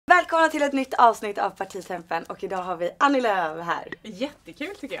Välkomna till ett nytt avsnitt av Partitempen och idag har vi Annie Lööf här.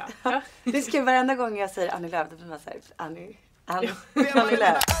 Jättekul tycker jag. Ja. Det är kul varenda gång jag säger Annie Lööf, då blir man såhär Annie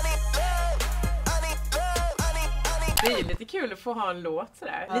Lööf. Det är lite kul att få ha en låt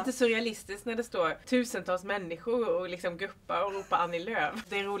sådär. Ja. Lite surrealistiskt när det står tusentals människor och liksom guppar och ropar Annie Lööf.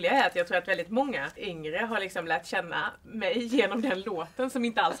 Det roliga är att jag tror att väldigt många yngre har liksom lärt känna mig genom den låten som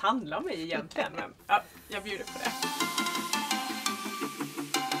inte alls handlar om mig egentligen. Men ja, jag bjuder på det.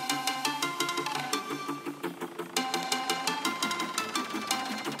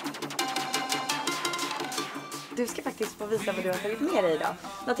 Du ska faktiskt få visa vad du har tagit med dig idag.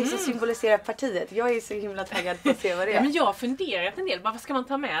 Någonting som symboliserar partiet. Jag är så himla taggad på att se vad det är. Ja, men jag har funderat en del. Vad ska man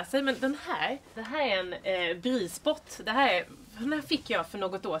ta med sig? Men det här är en brispott. Den här fick jag för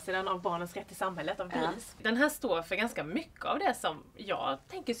något år sedan av Barnens rätt i samhället av BRIS. Ja. Den här står för ganska mycket av det som jag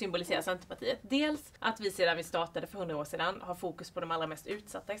tänker symbolisera Centerpartiet. Dels att vi sedan vi startade för 100 år sedan har fokus på de allra mest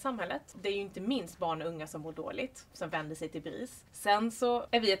utsatta i samhället. Det är ju inte minst barn och unga som mår dåligt, som vänder sig till BRIS. Sen så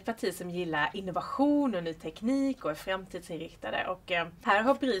är vi ett parti som gillar innovation och ny teknik och är framtidsinriktade. Och här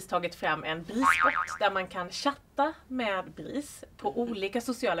har BRIS tagit fram en brispott där man kan chatta med BRIS på olika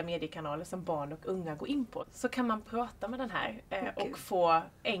sociala mediekanaler som barn och unga går in på. Så kan man prata med den här och få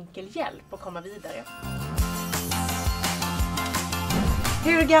enkel hjälp att komma vidare.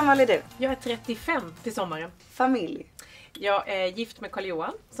 Hur gammal är du? Jag är 35 till sommaren. Familj? Jag är gift med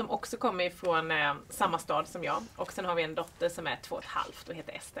Carl-Johan som också kommer ifrån samma stad som jag. Och sen har vi en dotter som är 2,5 och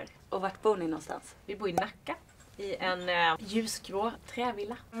heter Ester. Och vart bor ni någonstans? Vi bor i Nacka. I en ljusgrå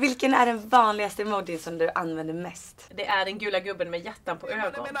trävilla. Vilken är den vanligaste emojin som du använder mest? Det är den gula gubben med hjärtan på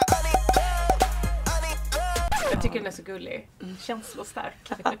ögon. Jag tycker den är så gullig.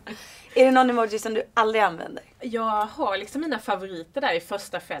 Känslostark. Är det någon emoji som du aldrig använder? Jag har liksom mina favoriter där i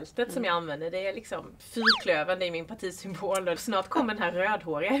första fältet som jag använder. Det är liksom fyrklöven, det är min partisymbol. Och snart kommer den här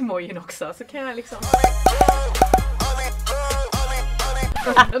rödhåriga emojin också. Så kan jag liksom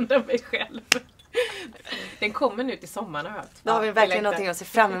använda mig själv. Den kommer nu till sommaren, har jag hört. Då har vi verkligen någonting att se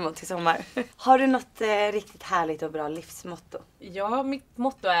fram emot till sommar. Har du något riktigt härligt och bra livsmotto? Ja, mitt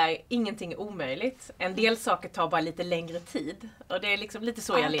motto är ingenting är omöjligt. En del saker tar bara lite längre tid. Och det är liksom lite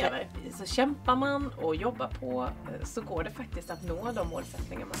så jag lever. Så kämpar man och jobbar på så går det faktiskt att nå de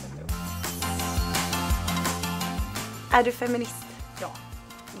målsättningar man sätter upp. Är du feminist? Ja.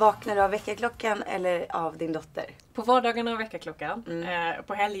 Vaknar du av väckarklockan eller av din dotter? På vardagarna av väckarklockan.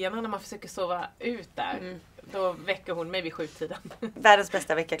 På helgerna när man försöker sova ut där. Då väcker hon mig vid 7-tiden. Världens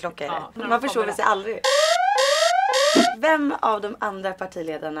bästa väckarklocka är det. Ja, man försover sig aldrig. Vem av de andra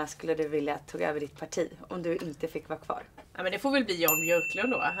partiledarna skulle du vilja tog över ditt parti om du inte fick vara kvar? Ja, men det får väl bli Jan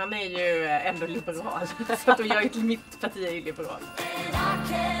Björklund då. Han är ju ändå liberal. Så att mitt parti är ju liberal.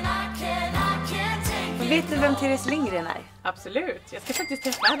 Vet du vem Therese Lindgren är? Absolut. Jag ska faktiskt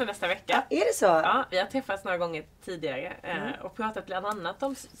träffa henne nästa vecka. Ja, är det så? Ja, vi har träffats några gånger tidigare och pratat bland annat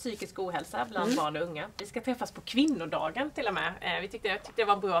om psykisk ohälsa bland barn och unga. Vi ska träffas på kvinnodagen till och med. Jag tyckte det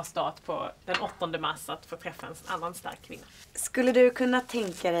var en bra start på den 8 mars att få träffa en annan stark kvinna. Skulle du kunna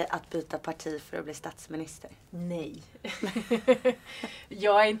tänka dig att byta parti för att bli statsminister? Nej.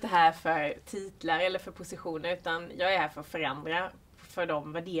 Jag är inte här för titlar eller för positioner utan jag är här för att förändra för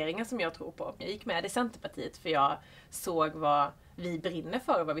de värderingar som jag tror på. Jag gick med i Centerpartiet för jag såg vad vi brinner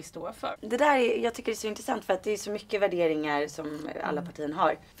för och vad vi står för. Det där jag tycker det är så intressant för att det är så mycket värderingar som alla partierna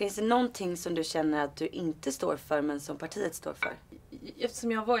har. Finns det någonting som du känner att du inte står för men som partiet står för?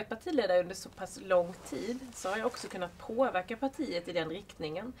 Eftersom jag har varit partiledare under så pass lång tid så har jag också kunnat påverka partiet i den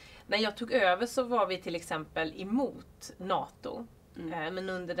riktningen. När jag tog över så var vi till exempel emot NATO. Men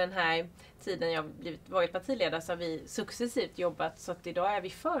under den här tiden jag varit partiledare så har vi successivt jobbat så att idag är vi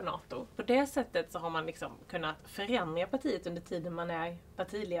för NATO. På det sättet så har man liksom kunnat förändra partiet under tiden man är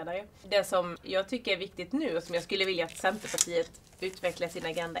partiledare. Det som jag tycker är viktigt nu och som jag skulle vilja att Centerpartiet utvecklar sin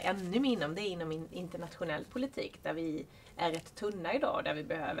agenda ännu mer inom, det är inom internationell politik där vi är rätt tunna idag där vi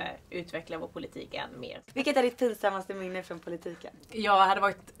behöver utveckla vår politik än mer. Vilket är ditt pinsammaste minne från politiken? Jag hade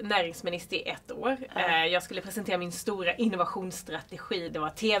varit näringsminister i 1 år. Jag skulle presentera min stora innovationsstrategi. Det var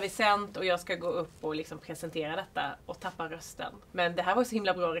tv-sänt och jag ska gå upp och liksom presentera detta och tappa rösten. Men det här var så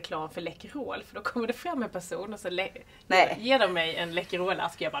himla bra reklam för Läkerol för då kommer det fram en person och så ger de mig en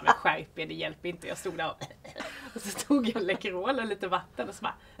Läkerolask. Jag bara, men skärp er, det hjälper inte. Jag stod där Och så tog jag en Läkerol och lite vatten och så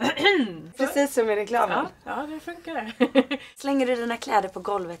bara... Precis som i reklamen. Ja, det funkar. Slänger du dina kläder på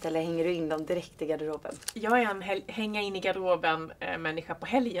golvet eller hänger du in dem direkt i garderoben? Jag är en hänga in i garderoben människa på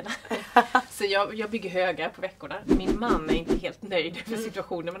helgerna. Så jag bygger högar på veckorna. Min man är inte helt nöjd för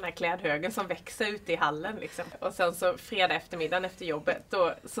situationen med den här klädhögen som växer ute i hallen. Liksom. Och sen så fredag eftermiddagen efter jobbet,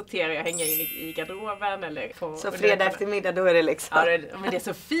 då sorterar jag hänga in i garderoben. Eller så fredag eftermiddag, då är det liksom... Ja, men det är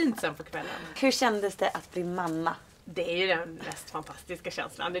så fint sen på kvällen. Hur kändes det att bli mamma? Det är ju den mest fantastiska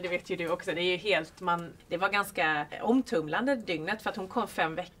känslan, det vet ju du också. Det är ju helt, det var ganska omtumlande dygnet för att hon kom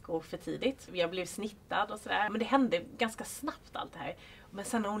 5 veckor för tidigt. Jag blev snittad och sådär. Men det hände ganska snabbt allt det här. Men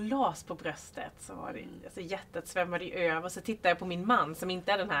sen när hon las på bröstet så var det, alltså hjärtat svämmade över. Så tittade jag på min man som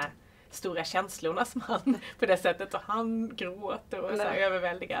inte är den här stora känslornas man på det sättet. Och han gråter och så här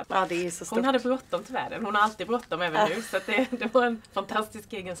överväldigad. Ja, det är så stort. Hon hade bråttom till världen. Hon har alltid bråttom även nu. Så att det var en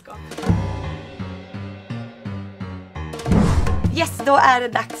fantastisk egenskap. Yes, då är det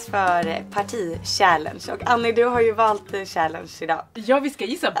dags för parti-challenge. Och Annie, du har ju valt challenge idag. Ja, vi ska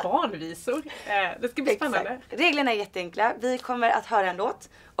gissa barnvisor. Det ska bli spännande. Reglerna är jätteenkla. Vi kommer att höra en låt.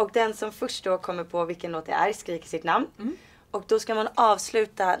 Och den som först då kommer på vilken låt det är skriker sitt namn. Och då ska man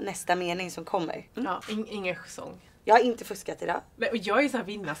avsluta nästa mening som kommer. Ja, ingen sång. Jag har inte fuskat idag. Och jag är så här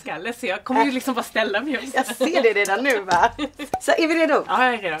vinnarskalle så jag kommer ju liksom bara ställa mig upp. Jag ser det redan nu, va? Så är vi redo? Ja,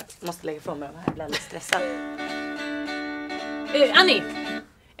 jag är redo. Jag måste lägga ifrån mig de här, jag blir alldeles stressad. Annie!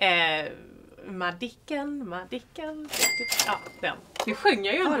 Madicken. Ja, den. Nu sjöng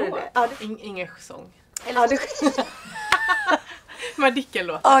jag ju ändå. Ja, ingen sång. Ja, du...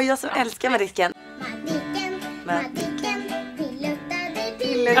 Madicken-låt. Ja, jag som älskar Madicken. Madicken.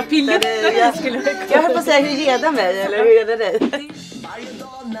 Ja, jag höll på att säga hur geda mig, eller hur geda dig? Varje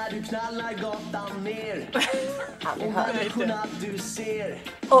dag när du knallar gatan ner. Aldrig hört. Människorna du ser.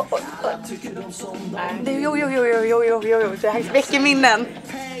 Alla tycker de som de. Jo. Det här väcker minnen.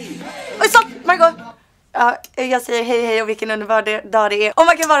 Oj, stopp, Margot. Ja, jag säger hej och vilken underbar dag det är. Och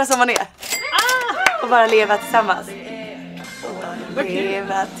man kan vara som man är. Och bara leva tillsammans.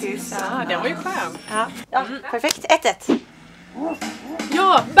 Leva tillsammans. Det var ju skönt. Ja, perfekt. 1-1.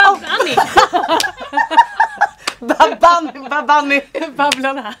 Ja, Annie! Babani.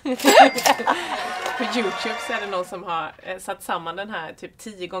 Babblarna. På YouTube så är det någon som har satt samman den här typ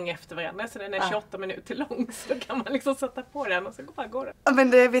 10 gånger efter varandra. Så den är 28 minuter lång. Så kan man liksom sätta på den och så bara går det. Ja,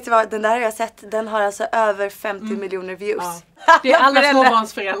 men vet du vad, den där har jag sett. Den har alltså över 50 miljoner views. Ja. Det är alla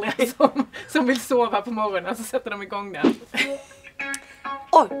småbarnsföräldrar som vill sova på morgonen så sätter de igång den.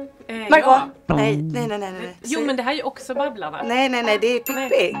 Oj, Margot. Ja. Nej. Jo, men det här är ju också Babblarna. Nej, det är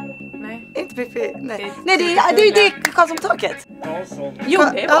Pippi. Nej. Inte Pippi. Nej, det är Karlsson på taket. Jo,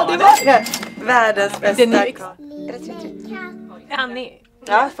 det är bra. Ja, det var det. Världens bästa. Annie.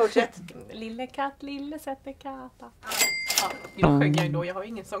 Ja, fortsätt. Lille katt, lille sätter katta. Jag sjöng jag ändå, jag har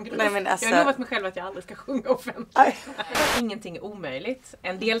ingen sång. Nej, men alltså... Jag har lovat mig själv att jag aldrig ska sjunga offentligt. Ingenting är omöjligt.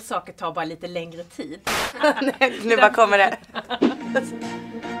 En del saker tar bara lite längre tid. Nej, nu bara kommer det.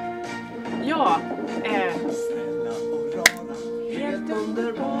 Ja. Helt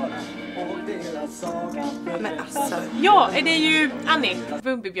underbara. Och deras saga. Men alltså... Ja, det är ju Annie,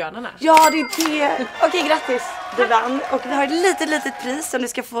 Bumbibjörnarna. Ja, det är det. Okej, grattis. Du vann. Och vi har ett litet pris som du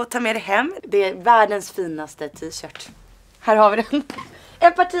ska få ta med dig hem. Det är världens finaste t-shirt. Här har vi den.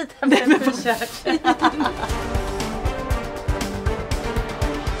 En Partitempen t-shirt.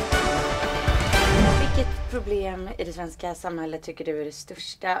 Vilket problem i det svenska samhället tycker du är det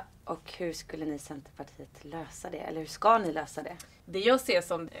största? Och hur skulle ni i Centerpartiet lösa det? Eller hur ska ni lösa det? Det jag ser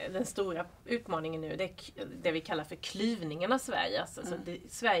som den stora utmaningen nu, det är det vi kallar för klyvningen av Sverige. Alltså det är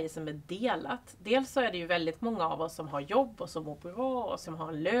Sverige som är delat. Dels så är det ju väldigt många av oss som har jobb och som mår bra och som har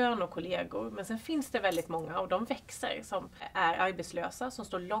en lön och kollegor. Men sen finns det väldigt många och de växer som är arbetslösa, som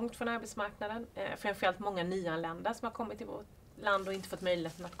står långt från arbetsmarknaden. Framförallt många nyanlända som har kommit till vårt land och inte fått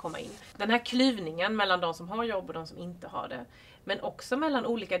möjligheten att komma in. Den här klyvningen mellan de som har jobb och de som inte har det. Men också mellan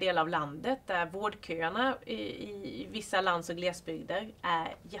olika delar av landet där vårdköerna i vissa lands- och glesbygder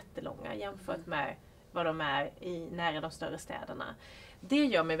är jättelånga jämfört med vad de är nära de större städerna. Det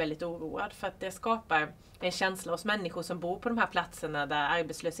gör mig väldigt oroad för att det skapar en känsla hos människor som bor på de här platserna där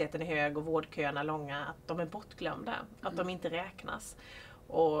arbetslösheten är hög och vårdköerna långa, att de är bortglömda, att de inte räknas.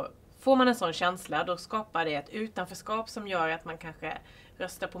 Och får man en sån känsla, då skapar det ett utanförskap som gör att man kanske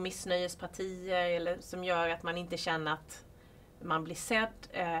röstar på missnöjespartier eller som gör att man inte känner att man blir sedd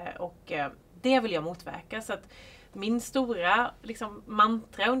och det vill jag motverka. Så att Min stora liksom,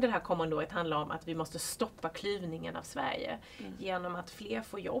 mantra under det här kommande året handlar om att vi måste stoppa klyvningen av Sverige genom att fler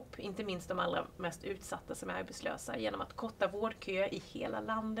får jobb, inte minst de allra mest utsatta som är arbetslösa, genom att korta vårdköer i hela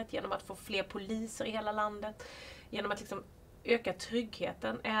landet, genom att få fler poliser i hela landet, genom att liksom, öka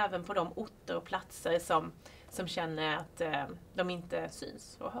tryggheten även på de orter och platser som känner att de inte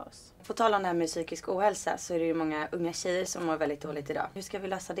syns och hörs. På tal om det här med psykisk ohälsa så är det ju många unga tjejer som mår väldigt dåligt idag. Hur ska vi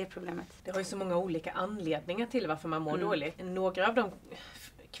lösa det problemet? Det har ju så många olika anledningar till varför man mår dåligt. Några av de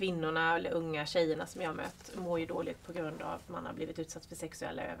kvinnorna eller unga tjejerna som jag mött mår ju dåligt på grund av att man har blivit utsatt för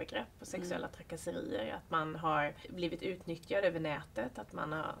sexuella övergrepp och sexuella trakasserier. Att man har blivit utnyttjad över nätet, att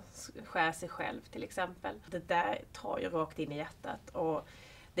man har skär sig själv till exempel. Det där tar ju rakt in i hjärtat. Och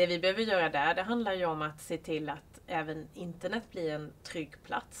det vi behöver göra där, det handlar ju om att se till att även internet blir en trygg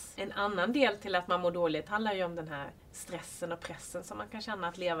plats. En annan del till att man mår dåligt handlar ju om den här stressen och pressen som man kan känna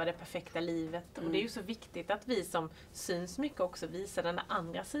att leva det perfekta livet. Och det är ju så viktigt att vi som syns mycket också visar den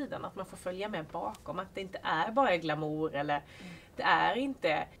andra sidan. Att man får följa med bakom. Att det inte är bara glamour eller det är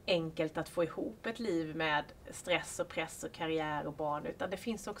inte enkelt att få ihop ett liv med stress och press och karriär och barn. Utan det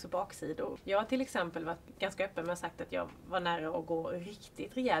finns också baksidor. Jag har till exempel varit ganska öppen med att sagt att jag var nära att gå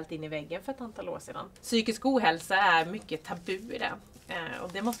riktigt rejält in i väggen för ett antal år sedan. Psykisk ohälsa är mycket tabu i det. Och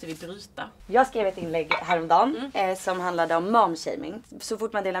det måste vi bryta. Jag skrev ett inlägg häromdagen som handlade om momshaming. Så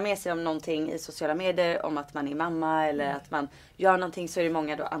fort man delar med sig om någonting i sociala medier, om att man är mamma eller att man gör någonting, så är det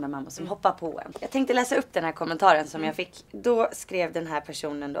många då andra mammor som hoppar på en. Jag tänkte läsa upp den här kommentaren som jag fick. Då skrev den här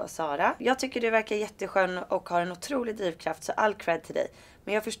personen då, Sara: jag tycker du verkar jätteskön och har en otrolig drivkraft, så all cred till dig.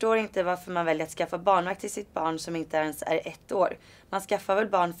 Men jag förstår inte varför man väljer att skaffa barnvakt till sitt barn som inte ens är 1 år. Man skaffar väl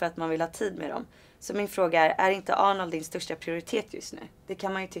barn för att man vill ha tid med dem. Så min fråga är inte Arnold din största prioritet just nu? Det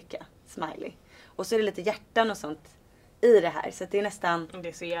kan man ju tycka. Smiley. Och så är det lite hjärtan och sånt i det här. Så att det är nästan... Det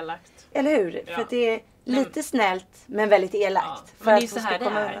är så elakt. Eller hur? Ja. För att det är lite snällt men väldigt elakt. Ja, för men att det är så här det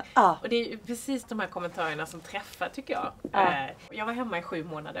är. Ja. Och det är ju precis de här kommentarerna som träffar, tycker jag. Jag var hemma i 7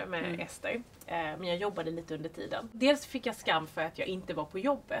 månader med Ester. Men jag jobbade lite under tiden. Dels fick jag skam för att jag inte var på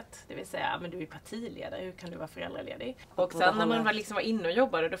jobbet. Det vill säga, men du är partiledare, hur kan du vara föräldraledig? Och sen när man var inne och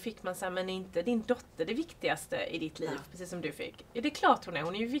jobbade, då fick man säga, men är inte din dotter det viktigaste i ditt liv? Precis som du fick. Ja, det är klart hon är.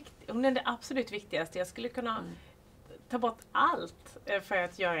 Hon är det absolut viktigaste. Jag skulle kunna ta bort allt för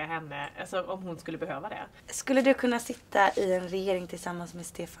att göra henne, alltså om hon skulle behöva det. Skulle du kunna sitta i en regering tillsammans med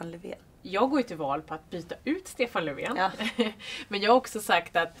Stefan Löfven? Jag går ju till val på att byta ut Stefan Löfven. Ja. Men jag har också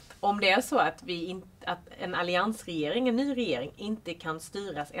sagt att om det är så att att en alliansregering, en ny regering, inte kan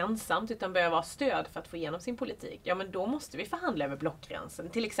styras ensamt utan behöver ha stöd för att få igenom sin politik, ja men då måste vi förhandla över blockgränsen.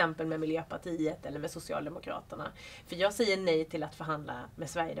 Till exempel med Miljöpartiet eller med Socialdemokraterna. För jag säger nej till att förhandla med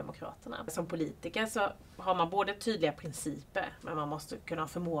Sverigedemokraterna. Som politiker så har man både tydliga principer, men man måste kunna ha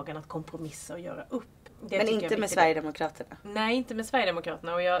förmågan att kompromissa och göra upp. Men inte med Sverigedemokraterna? Nej, inte med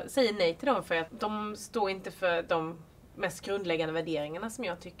Sverigedemokraterna. Och jag säger nej till dem för att de står inte för de mest grundläggande värderingarna som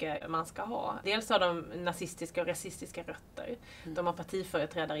jag tycker man ska ha. Dels har de nazistiska och rasistiska rötter. De har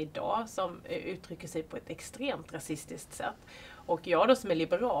partiföreträdare idag som uttrycker sig på ett extremt rasistiskt sätt. Och jag då som är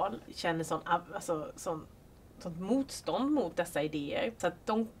liberal känner sånt motstånd mot dessa idéer. Så att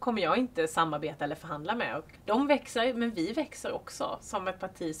de kommer jag inte samarbeta eller förhandla med. Och de växer, men vi växer också som ett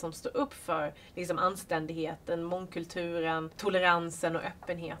parti som står upp för liksom anständigheten, mångkulturen, toleransen och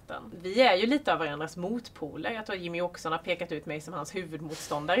öppenheten. Vi är ju lite av varandras motpoler. Jag tror att Jimmy Åkesson har pekat ut mig som hans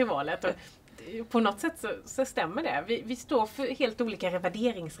huvudmotståndare i valet. Och på något sätt så stämmer det. Vi står för helt olika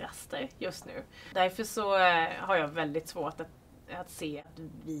värderingsraster just nu. Därför så har jag väldigt svårt att se att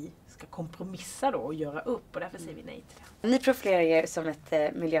vi ska kompromissa då och göra upp, och därför säger vi nej till det. Ni profilerar er som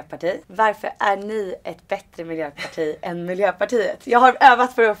ett miljöparti. Varför är ni ett bättre miljöparti än Miljöpartiet? Jag har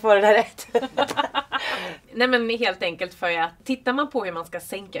övat för att få det där rätt. Nej, men helt enkelt för att tittar man på hur man ska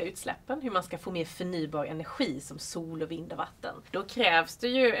sänka utsläppen, hur man ska få mer förnybar energi som sol och vind och vatten, då krävs det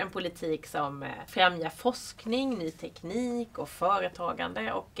ju en politik som främjar forskning, ny teknik och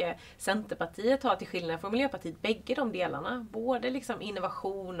företagande. Och Centerpartiet har till skillnad från Miljöpartiet bägge de delarna. Både liksom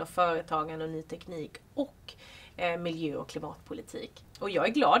innovation och företagande och ny teknik och miljö- och klimatpolitik. Och jag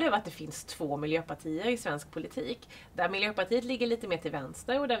är glad över att det finns 2 miljöpartier i svensk politik. Där Miljöpartiet ligger lite mer till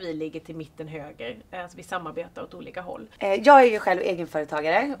vänster och där vi ligger till mitten höger. Alltså vi samarbetar åt olika håll. Jag är ju själv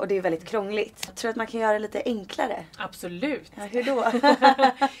egenföretagare och det är väldigt krångligt. Jag tror att man kan göra det lite enklare. Absolut. Ja, hur då?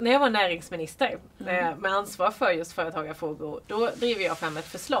 När jag var näringsminister med ansvar för just företagarfrågor, då drev jag fram ett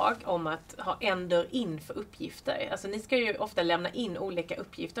förslag om att ha en dörr in för uppgifter. Alltså ni ska ju ofta lämna in olika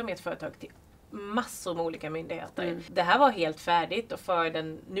uppgifter med ett företag till massor med olika myndigheter. Det här var helt färdigt och för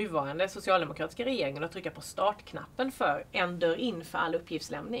den nuvarande socialdemokratiska regeringen att trycka på startknappen för en dörr in för all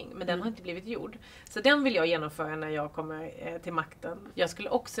uppgiftslämning. Men den har inte blivit gjord. Så den vill jag genomföra när jag kommer till makten. Jag skulle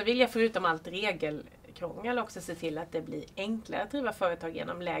också vilja, förutom allt regelkrångel, också se till att det blir enklare att driva företag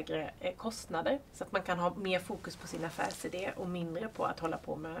genom lägre kostnader. Så att man kan ha mer fokus på sin affärsidé och mindre på att hålla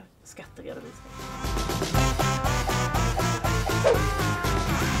på med skatteredovisning.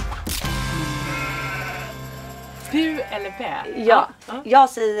 Bu eller bä? Ja, jag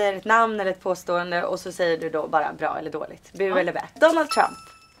säger ett namn eller ett påstående och så säger du då bara bra eller dåligt. Bu eller bä. Donald Trump.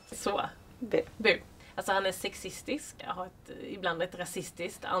 Så. Bu. Alltså han är sexistisk, har ibland ett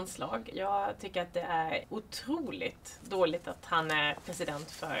rasistiskt anslag. Jag tycker att det är otroligt dåligt att han är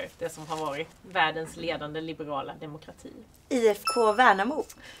president för det som har varit världens ledande liberala demokrati. IFK Värnamo.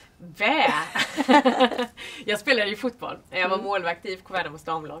 Bä! Jag spelade ju fotboll. Jag var målvakt i IFK Värnamos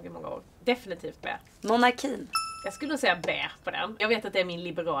damlag i många år. Definitivt bä. Monarkin. Jag skulle nog säga bä på den. Jag vet att det är min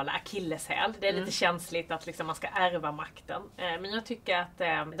liberala akilleshäl. Det är lite känsligt att liksom man ska ärva makten. Men jag tycker att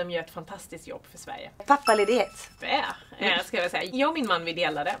de gör ett fantastiskt jobb för Sverige. Pappaledighet. Bä, ska jag säga. Jag och min man, vi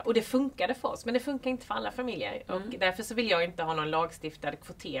delade. Och det funkade för oss. Men det funkar inte för alla familjer. Och därför så vill jag inte ha någon lagstiftad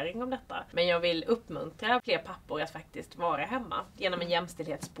kvotering om detta. Men jag vill uppmuntra fler pappor att faktiskt vara hemma. Genom en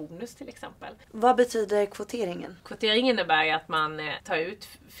jämställdhetsbonus till exempel. Vad betyder kvoteringen? Kvotering innebär att man tar ut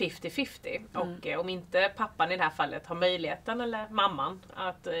 50-50. Och om inte pappan i det här fallet har möjligheten, eller mamman,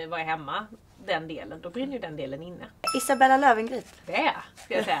 att vara hemma den delen, då brinner ju den delen inne. Isabella Löwengrip. Det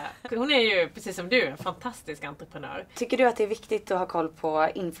ska jag säga. Hon är ju, precis som du, en fantastisk entreprenör. Tycker du att det är viktigt att ha koll på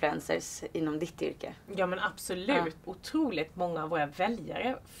influencers inom ditt yrke? Ja, men absolut. Otroligt många av våra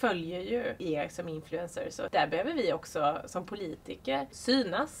väljare följer ju er som influencers. Så där behöver vi också som politiker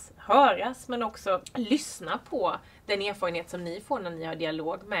synas, höras, men också lyssna på den erfarenhet som ni får när ni har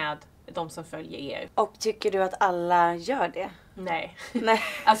dialog med de som följer er. Och tycker du att alla gör det? Nej. Nej.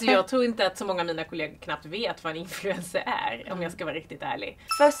 Alltså jag tror inte att så många av mina kollegor knappt vet vad en influencer är, om jag ska vara riktigt ärlig.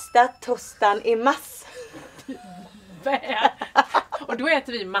 Första tostan i mass. Och då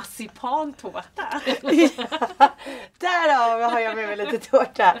äter vi marsipantårta. Ja, därav har jag med mig lite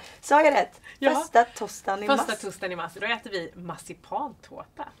tårta. Sa jag rätt? Ja. Första tostan i mass. Första tostan i mass. Då äter vi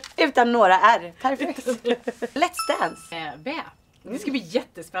marsipantårta. Utan några R. Perfekt. Let's Dance. Det ska bli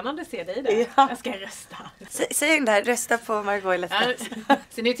jättespännande att se dig där. Ja. Jag ska rösta. Säg den där, rösta på Margot i Let's Dance.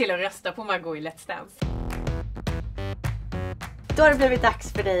 Se nu till att rösta på Margot i Let's Dance. Då har det blivit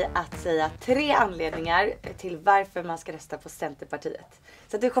dags för dig att säga 3 anledningar till varför man ska rösta på Centerpartiet.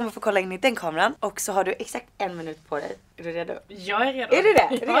 Så du kommer få kolla in i den kameran och så har du exakt 1 minut på dig. Är du redo? Jag är redo. Är du det?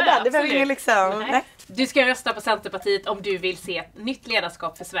 Redan? Ja, det behöver ingen liksom... Nej. Du ska rösta på Centerpartiet om du vill se ett nytt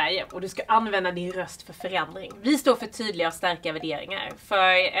ledarskap för Sverige. Och du ska använda din röst för förändring. Vi står för tydliga och starka värderingar.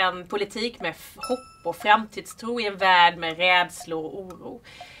 För en politik med hopp och framtidstro i en värld med rädslor och oro.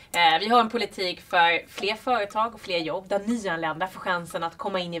 Vi har en politik för fler företag och fler jobb där nyanlända får chansen att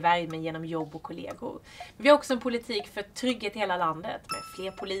komma in i värmen genom jobb och kollegor. Vi har också en politik för trygghet i hela landet med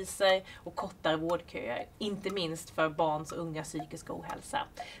fler poliser och kortare vårdköer. Inte minst för barns och ungas psykiska ohälsa.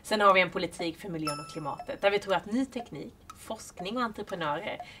 Sen har vi en politik för miljön och klimatet där vi tror att ny teknik, forskning och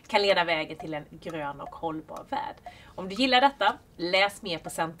entreprenörer kan leda vägen till en grön och hållbar värld. Om du gillar detta, läs mer på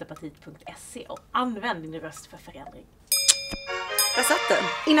centerpartiet.se och använd din röst för förändring. Där satt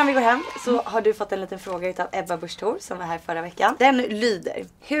den. Innan vi går hem så har du fått en liten fråga utav Ebba Busch Thor som var här förra veckan. Den lyder: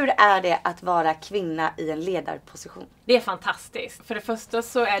 hur är det att vara kvinna i en ledarposition? Det är fantastiskt. För det första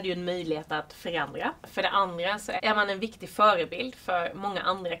så är det ju en möjlighet att förändra. För det andra så är man en viktig förebild för många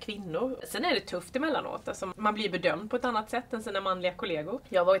andra kvinnor. Sen är det tufft emellanåt. Alltså man blir bedömd på ett annat sätt än sina manliga kollegor.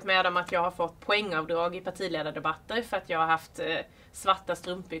 Jag har varit med om att jag har fått poängavdrag i partiledardebatter för att jag har haft svarta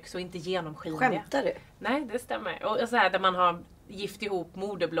strumpbyxor och inte genomskinliga. Skämtar du? Nej, det stämmer. Och så här där man har gift ihop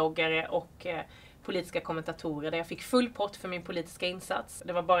modebloggare och politiska kommentatorer där jag fick full pott för min politiska insats.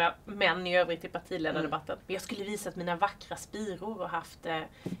 Det var bara män i övrigt i partiledardebatten. Men jag skulle visat mina vackra spiror och haft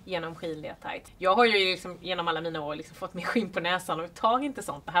genomskinliga tight. Jag har ju liksom, genom alla mina år liksom fått mig skinn på näsan och tar inte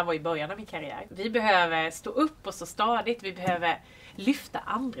sånt. Det här var i början av min karriär. Vi behöver stå upp och stå stadigt. Vi behöver lyfta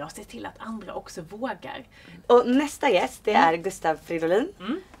andra och se till att andra också vågar. Och nästa gäst, det är Gustav Fridolin.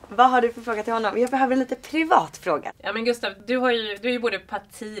 Vad har du för fråga till honom? Jag behöver en lite privat fråga. Ja men Gustav, du är ju både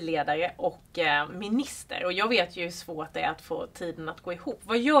partiledare och minister. Och jag vet ju hur svårt det är att få tiden att gå ihop.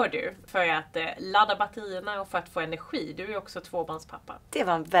 Vad gör du för att ladda batterierna och för att få energi? Du är ju också tvåbarnspappa. Det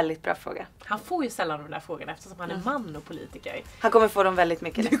var en väldigt bra fråga. Han får ju sällan de där frågorna eftersom han är man och politiker. Han kommer få dem väldigt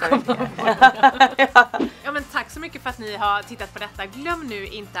mycket nästa vecka. Ja men tack så mycket för att ni har tittat på detta. Glöm nu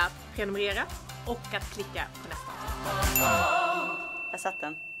inte att prenumerera och att klicka på nästa. Jag satt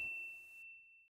den.